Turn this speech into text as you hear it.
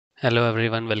Hello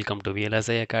everyone, welcome to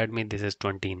VLSI Academy. This is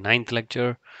 29th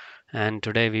lecture and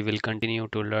today we will continue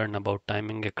to learn about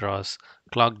timing across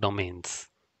clock domains.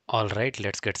 Alright,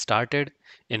 let's get started.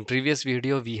 In previous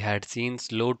video we had seen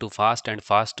slow to fast and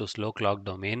fast to slow clock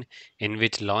domain in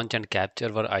which launch and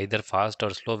capture were either fast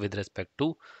or slow with respect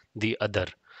to the other.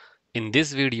 In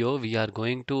this video, we are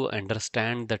going to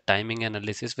understand the timing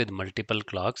analysis with multiple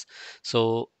clocks.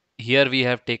 So here we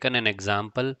have taken an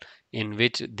example in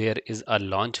which there is a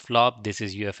launch flop. This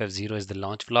is UFF0 is the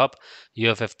launch flop.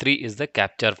 UFF3 is the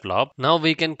capture flop. Now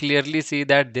we can clearly see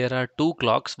that there are two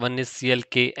clocks. One is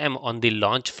CLKM on the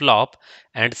launch flop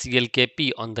and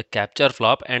CLKP on the capture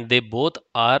flop, and they both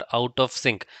are out of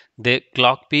sync. The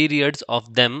clock periods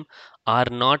of them are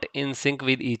not in sync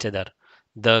with each other.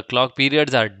 The clock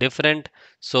periods are different,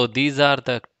 so these are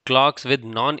the clocks with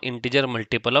non-integer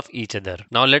multiple of each other.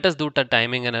 Now let us do the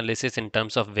timing analysis in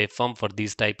terms of waveform for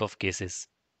these type of cases.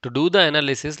 To do the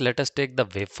analysis, let us take the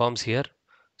waveforms here.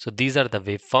 So these are the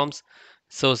waveforms.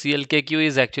 So CLKQ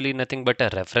is actually nothing but a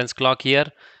reference clock here,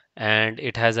 and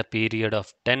it has a period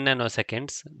of 10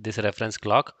 nanoseconds, this reference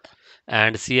clock.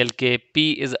 And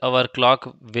CLKP is our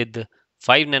clock with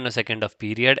 5 nanosecond of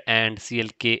period, and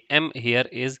CLKM here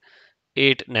is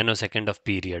 8 nanosecond of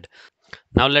period.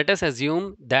 Now let us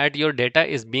assume that your data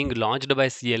is being launched by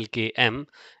CLKM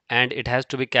and it has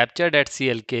to be captured at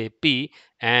CLKP,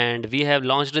 and we have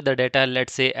launched the data,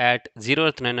 let's say, at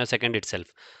 0th nanosecond itself.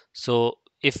 So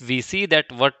if we see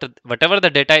that whatever the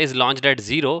data is launched at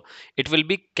 0, it will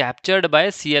be captured by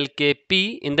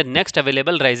CLKP in the next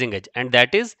available rising edge, and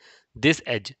that is this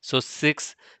edge. So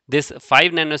 6 this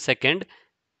 5 nanosecond,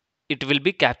 it will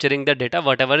be capturing the data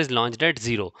whatever is launched at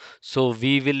 0. So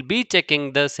we will be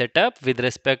checking the setup with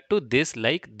respect to this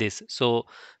like this. So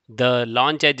the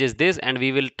launch edge is this, and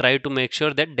we will try to make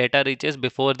sure that data reaches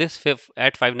before this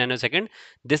at 5 nanosecond.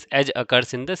 This edge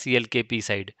occurs in the CLKP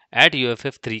side at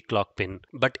UFF3 clock pin.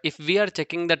 But if we are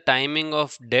checking the timing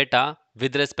of data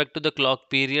with respect to the clock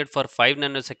period for 5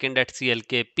 nanosecond at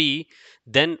CLKP,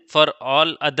 then for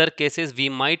all other cases we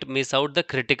might miss out the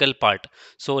critical part.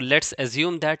 So let's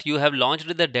assume that you have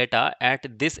launched the data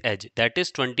at this edge, that is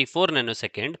 24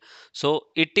 nanosecond. So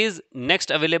it is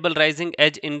next available rising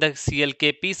edge in the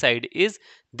CLKP side is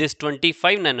this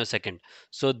 25 nanosecond.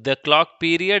 So the clock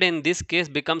period in this case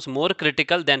becomes more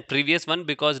critical than previous one,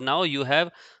 because now you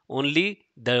have only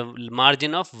the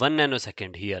margin of 1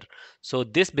 nanosecond here. So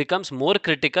this becomes more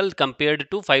critical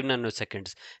compared to 5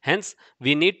 nanoseconds. Hence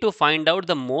we need to find out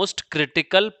the most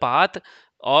critical path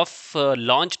of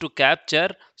launch to capture,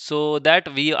 so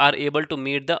that we are able to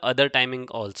meet the other timing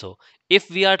also. If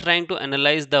we are trying to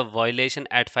analyze the violation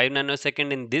at 5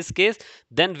 nanosecond in this case,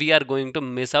 then we are going to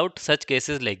miss out such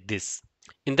cases like this.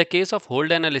 In the case of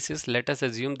hold analysis, let us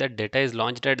assume that data is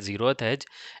launched at 0th edge,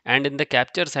 and in the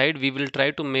capture side we will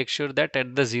try to make sure that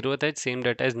at the 0th edge same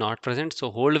data is not present. So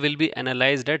hold will be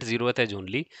analyzed at 0th edge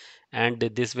only, and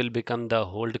this will become the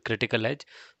hold critical edge,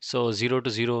 so 0 to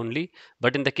 0 only.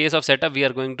 But in the case of setup, we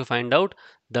are going to find out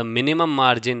the minimum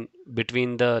margin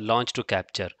between the launch to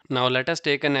capture. Now let us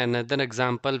take another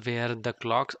example where the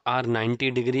clocks are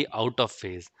 90-degree out of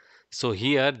phase. So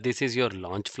here this is your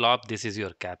launch flop, this is your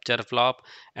capture flop,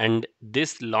 and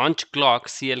this launch clock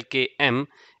CLKM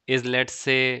is, let's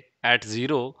say, at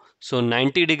 0. So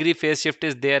 90-degree phase shift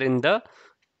is there in the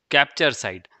capture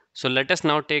side. So let us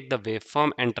now take the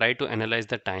waveform and try to analyze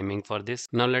the timing for this.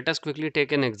 Now let us quickly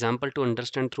take an example to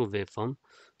understand through waveform.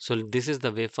 So this is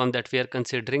the waveform that we are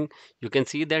considering. You can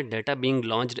see that data being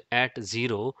launched at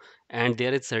 0, and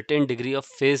there is certain degree of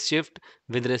phase shift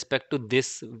with respect to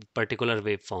this particular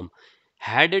waveform.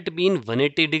 Had it been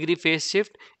 180-degree phase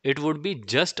shift, it would be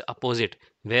just opposite.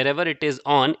 Wherever it is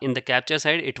on in the capture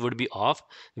side, it would be off.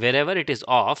 Wherever it is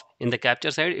off in the capture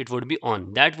side, it would be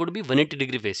on. That would be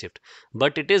 180-degree phase shift.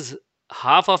 But it is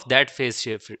half of that phase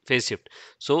shift.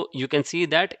 So you can see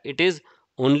that it is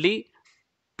only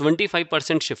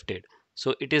 25% shifted.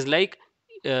 So it is like,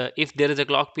 if there is a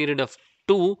clock period of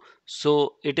 2,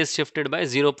 so it is shifted by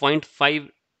 0.5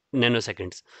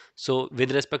 nanoseconds. So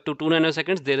with respect to 2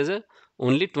 nanoseconds, there is a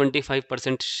only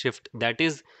 25% shift. That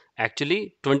is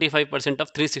actually 25% of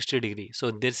 360 degree.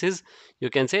 So this is, you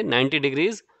can say, 90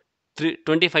 degrees,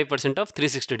 25% of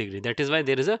 360 degree. That is why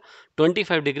there is a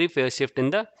 25-degree phase shift in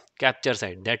the capture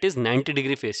side, that is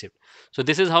 90-degree phase shift. So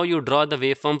this is how you draw the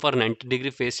waveform for 90-degree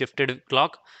phase shifted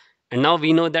clock. And now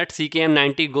we know that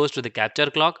CKM90 goes to the capture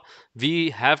clock. We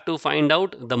have to find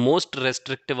out the most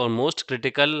restrictive or most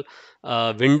critical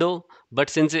window. But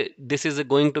since this is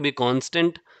going to be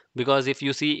constant, because if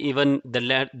you see, even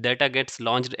the data gets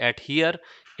launched at here,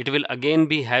 it will again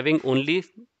be having only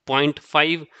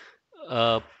 0.5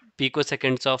 uh,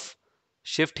 picoseconds of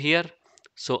shift here.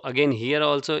 So again here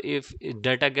also, if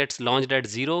data gets launched at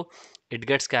 0, it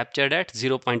gets captured at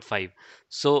 0.5.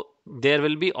 So there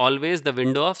will be always the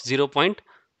window of 0.5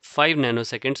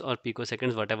 nanoseconds or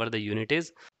picoseconds, whatever the unit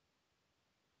is.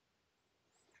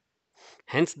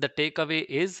 Hence the takeaway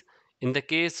is, in the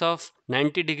case of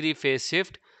 90-degree phase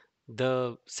shift,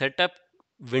 the setup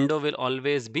window will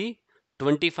always be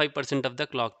 25% of the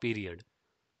clock period.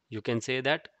 You can say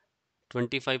that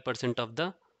 25% of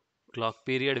the clock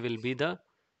period will be the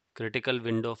critical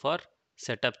window for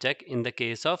setup check in the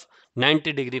case of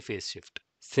 90-degree phase shift.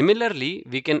 Similarly,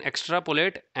 we can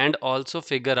extrapolate and also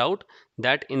figure out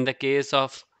that in the case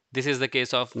of, this is the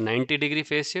case of 90-degree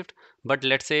phase shift, but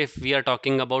let's say if we are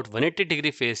talking about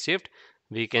 180-degree phase shift,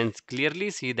 we can clearly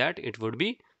see that it would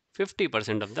be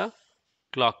 50% of the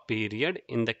clock period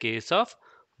in the case of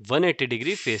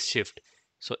 180-degree phase shift.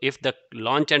 So if the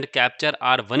launch and capture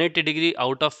are 180-degree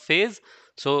out of phase,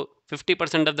 so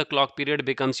 50% of the clock period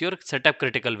becomes your setup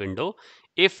critical window.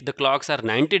 If the clocks are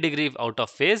 90-degree out of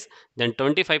phase, then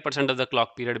 25% of the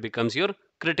clock period becomes your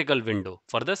critical window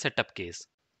for the setup case.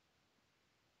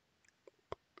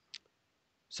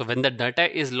 So when the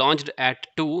data is launched at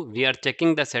 2, we are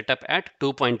checking the setup at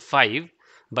 2.5.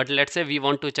 But let's say we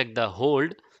want to check the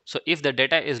hold. So if the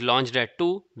data is launched at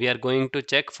 2, we are going to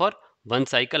check for one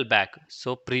cycle back.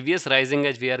 So previous rising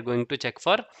edge, we are going to check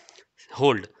for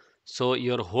hold. So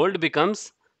your hold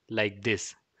becomes like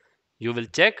this. You will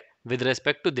check with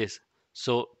respect to this.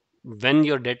 So when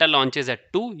your data launches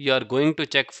at 2, you are going to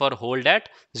check for hold at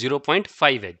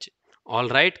 0.5 edge.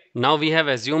 Alright, now we have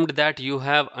assumed that you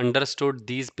have understood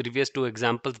these previous two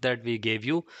examples that we gave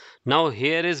you. Now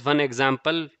here is one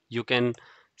example. You can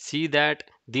see that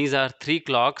these are three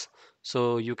clocks.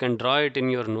 So you can draw it in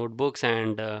your notebooks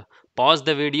and pause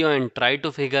the video and try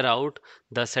to figure out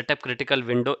the setup critical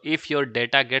window if your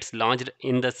data gets launched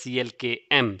in the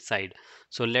CLKM side.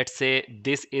 So let's say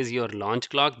this is your launch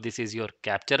clock, this is your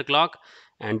capture clock,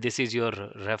 and this is your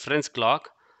reference clock.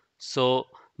 So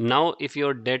now if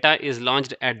your data is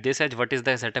launched at this edge, what is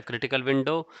the setup critical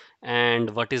window and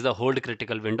what is the hold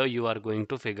critical window, you are going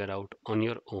to figure out on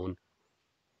your own.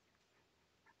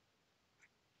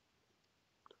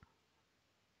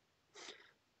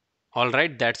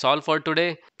 Alright, that's all for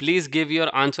today. Please give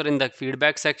your answer in the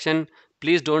feedback section.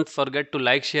 Please don't forget to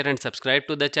like, share and subscribe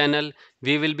to the channel.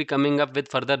 We will be coming up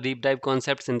with further deep dive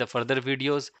concepts in the further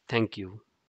videos. Thank you.